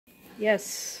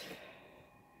Yes.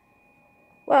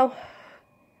 Well,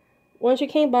 once you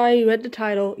came by, you read the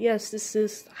title. Yes, this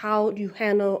is how you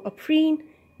handle a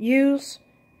pre-use,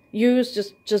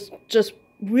 just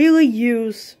really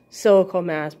use silicone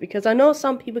mask, because I know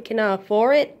some people cannot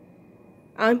afford it.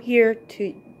 I'm here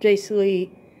to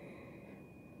basically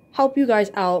help you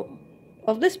guys out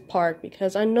of this part,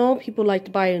 because I know people like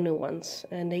to buy the new ones,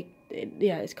 and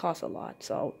it costs a lot.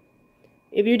 So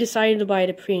if you decided to buy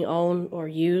the pre-owned or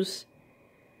use,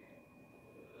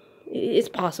 it's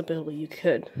possible you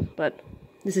could, but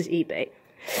this is eBay.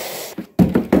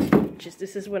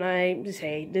 This is when I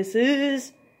say this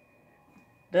is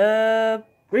the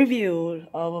review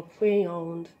of a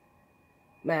pre-owned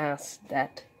mask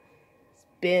that's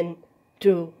been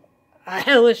through a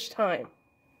hellish time.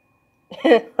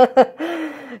 And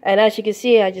as you can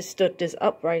see, I just stood this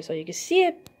upright so you can see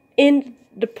it in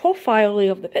the profile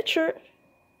of the picture.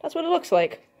 That's what it looks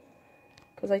like.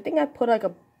 Because I think I put like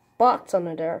a box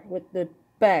under there with the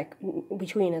bag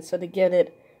between it so to get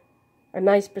it a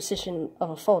nice precision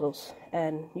of photos.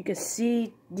 And you can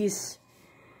see this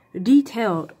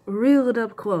detailed, reeled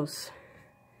up close.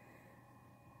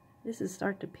 This is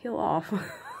starting to peel off.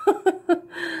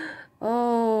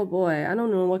 Oh boy, I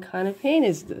don't know what kind of paint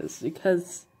is this,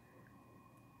 because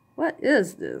what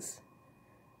is this?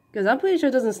 Because I'm pretty sure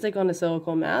it doesn't stick on the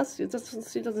silicone mask. It doesn't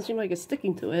seem like it's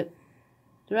sticking to it.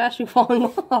 They're actually falling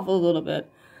off a little bit.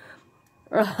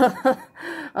 I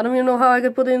don't even know how I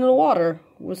could put it in the water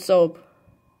with soap.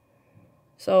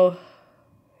 So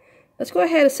let's go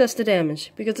ahead and assess the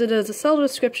damage, because the seller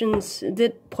descriptions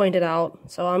did point it out.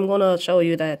 So I'm gonna show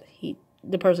you that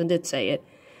the person did say it.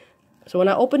 So when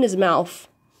I open his mouth,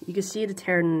 you can see the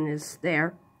tear is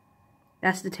there.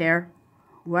 That's the tear,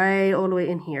 way all the way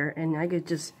in here, and I could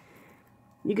just,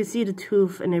 you can see the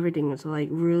tooth and everything. It's like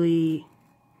really,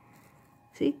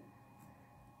 see?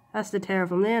 That's the tear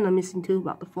from there, and I'm missing tooth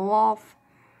about to fall off.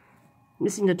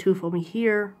 Missing the tooth over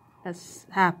here. That's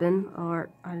happened, or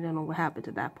I don't know what happened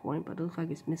to that point, but it looks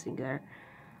like it's missing there.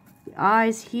 The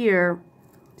eyes here,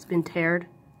 it's been teared.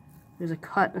 There's a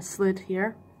cut, a slit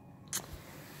here.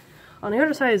 On the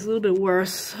other side, it's a little bit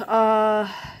worse.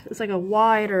 It's like a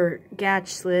wider gouge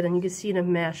slit, and you can see the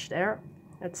mesh there.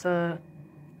 That's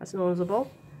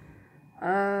noticeable.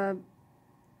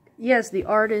 Yes, the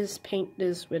artist painted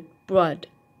this with blood.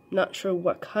 Not sure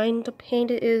what kind of paint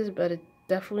it is, but it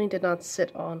definitely did not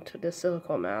sit onto the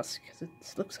silicone mask, because it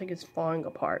looks like it's falling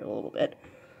apart a little bit.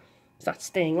 It's not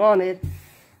staying on it.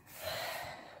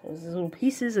 There's these little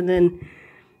pieces, and then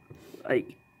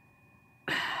like,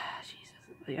 Jesus,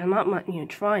 like, I'm not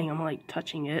trying. I'm like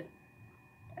touching it,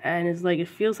 and it's like it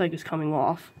feels like it's coming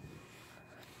off.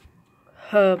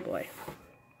 Oh boy.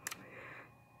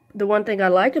 The one thing I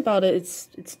like about it,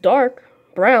 it's dark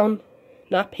brown,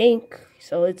 not pink.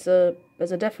 So there's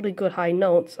a definitely good high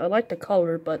notes. I like the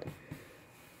color, but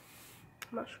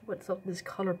I'm not sure what's up this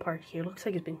color part here. It looks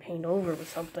like it's been painted over with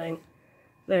something.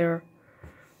 There.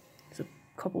 There's a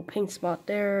couple pink spot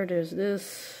there. There's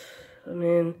this. I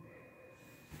mean,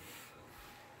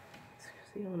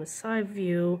 see on the side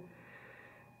view.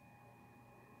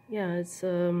 Yeah, it's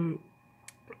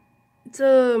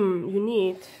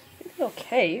unique. It's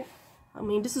okay. I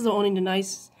mean, this is only the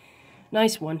nice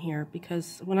one here,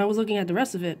 because when I was looking at the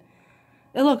rest of it,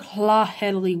 it looked a lot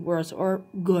heavily worse, or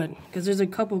good, because there's a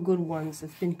couple good ones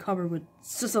that's been covered with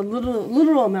just a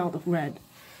little amount of red,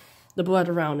 the blood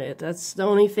around it. That's the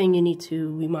only thing you need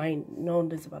to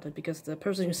notice about it, because the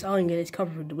person who's selling it is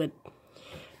covered with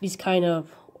these kind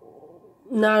of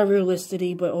not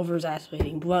realistic but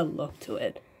over-exaggerating blood look to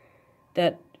it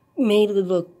that made it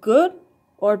look good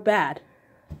or bad.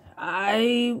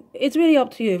 It's really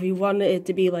up to you if you want it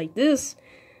to be like this.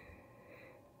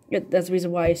 That's the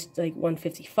reason why it's like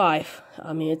 155.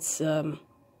 I mean, it's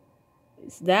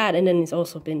that, and then it's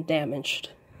also been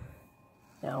damaged.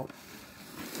 Now,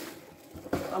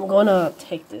 I'm gonna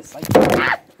take this like,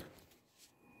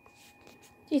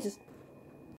 Jesus.